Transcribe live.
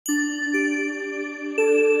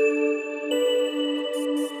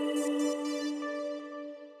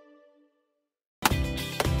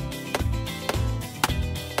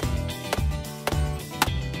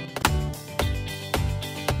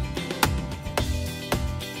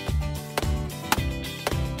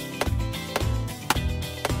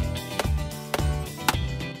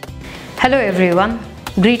Hello everyone.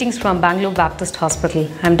 Greetings from Bangalore Baptist Hospital.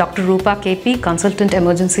 I'm Dr. Roopa K, Consultant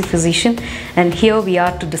Emergency Physician, and here we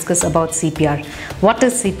are to discuss about CPR. What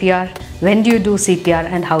is CPR? When do you do CPR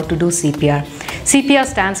and how to do CPR? CPR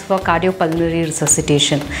stands for Cardiopulmonary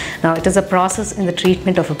Resuscitation. Now, it is a process in the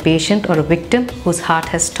treatment of a patient or a victim whose heart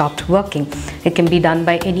has stopped working. It can be done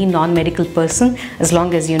by any non-medical person as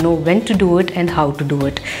long as you know when to do it and how to do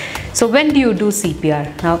it. So when do you do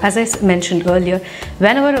CPR? Now, as I mentioned earlier,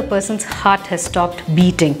 whenever a person's heart has stopped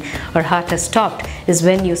beating or heart has stopped is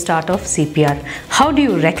when you start off CPR. How do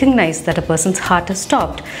you recognize that a person's heart has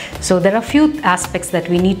stopped? So there are a few aspects that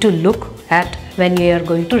we need to look at when we are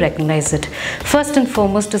going to recognize it. First and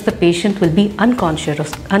foremost is the patient will be unconscious.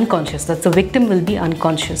 That's the victim will be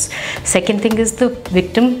unconscious. Second thing is the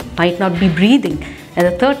victim might not be breathing. And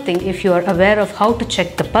the third thing, if you are aware of how to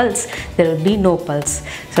check the pulse, there will be no pulse.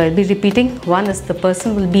 So I'll be repeating. One is the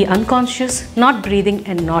person will be unconscious, not breathing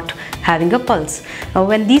and not having a pulse. Now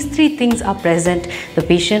when these three things are present, the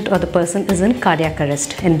patient or the person is in cardiac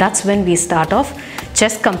arrest, and that's when we start off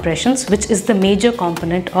chest compressions, which is the major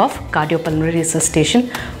component of cardiopulmonary resuscitation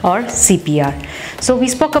or CPR. So we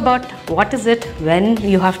spoke about what is it, when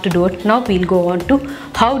you have to do it. Now we'll go on to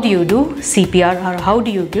how do you do CPR or how do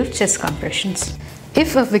you give chest compressions.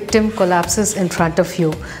 If a victim collapses in front of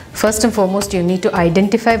you, first and foremost you need to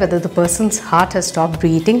identify whether the person's heart has stopped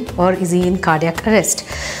beating or is he in cardiac arrest.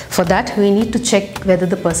 For that we need to check whether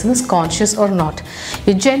the person is conscious or not.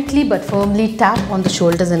 You gently but firmly tap on the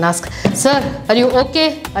shoulders and ask, "Sir, are you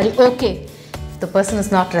okay? Are you okay?" The person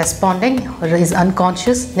is not responding or is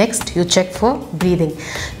unconscious, next you check for breathing.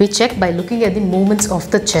 We check by looking at the movements of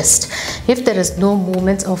the chest. If there is no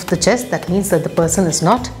movements of the chest, that means that the person is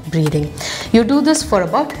not breathing. You do this for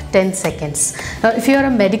about 10 seconds. Now, if you are a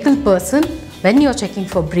medical person, when you are checking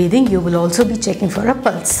for breathing, you will also be checking for a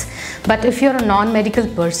pulse. But if you are a non-medical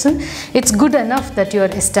person, it's good enough that you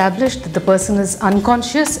are established that the person is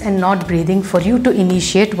unconscious and not breathing for you to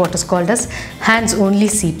initiate what is called as hands-only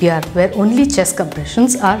CPR, where only chest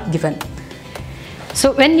compressions are given.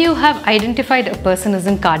 So when you have identified a person is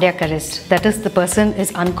in cardiac arrest, that is the person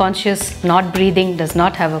is unconscious, not breathing, does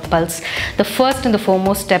not have a pulse, the first and the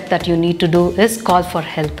foremost step that you need to do is call for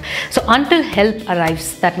help. So until help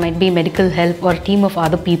arrives, that might be medical help or a team of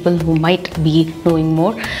other people who might be knowing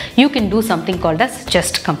more, you can do something called as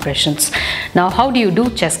chest compressions. Now how do you do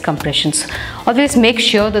chest compressions? Always make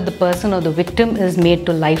sure that the person or the victim is made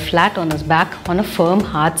to lie flat on his back on a firm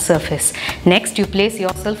hard surface. Next you place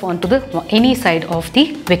yourself onto any side of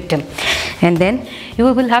the victim, and then you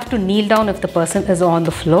will have to kneel down if the person is on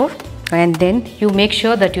the floor, and then you make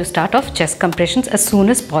sure that you start off chest compressions as soon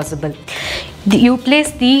as possible. You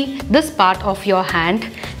place this part of your hand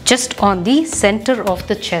just on the center of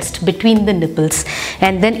the chest between the nipples,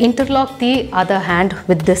 and then interlock the other hand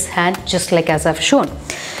with this hand just like as I've shown.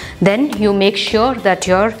 Then you make sure that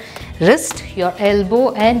your wrist, your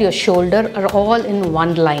elbow and your shoulder are all in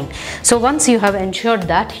one line. So once you have ensured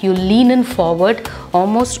that, you lean in forward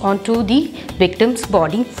almost onto the victim's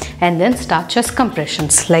body and then start chest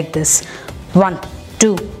compressions like this. 1,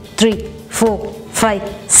 2, 3, 4, 5,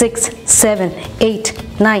 6, 7,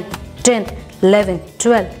 8, 9, 10, 11,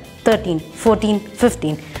 12, 13, 14,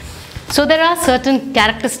 15. So there are certain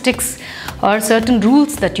characteristics or certain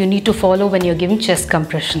rules that you need to follow when you're giving chest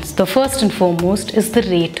compressions. The first and foremost is the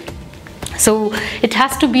rate. So it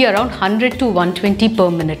has to be around 100 to 120 per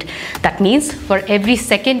minute. That means for every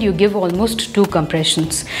second you give almost 2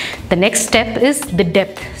 compressions. The next step is the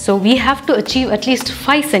depth. So we have to achieve at least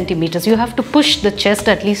 5 centimeters. You have to push the chest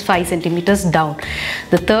at least 5 centimeters down.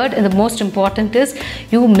 The third and the most important is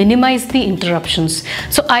you minimize the interruptions.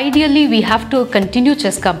 So ideally we have to continue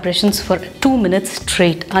chest compressions for 2 minutes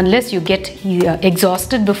straight. Unless you get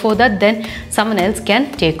exhausted before that, then someone else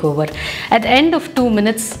can take over. At the end of 2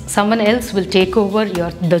 minutes, someone else will take over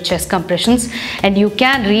the chest compressions, and you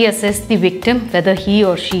can reassess the victim whether he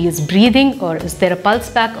or she is breathing or is there a pulse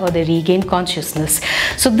back or they regain consciousness.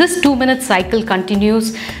 So this 2-minute cycle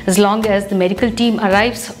continues as long as the medical team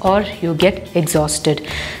arrives or you get exhausted.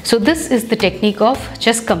 So this is the technique of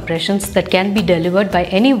chest compressions that can be delivered by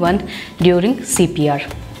anyone during CPR.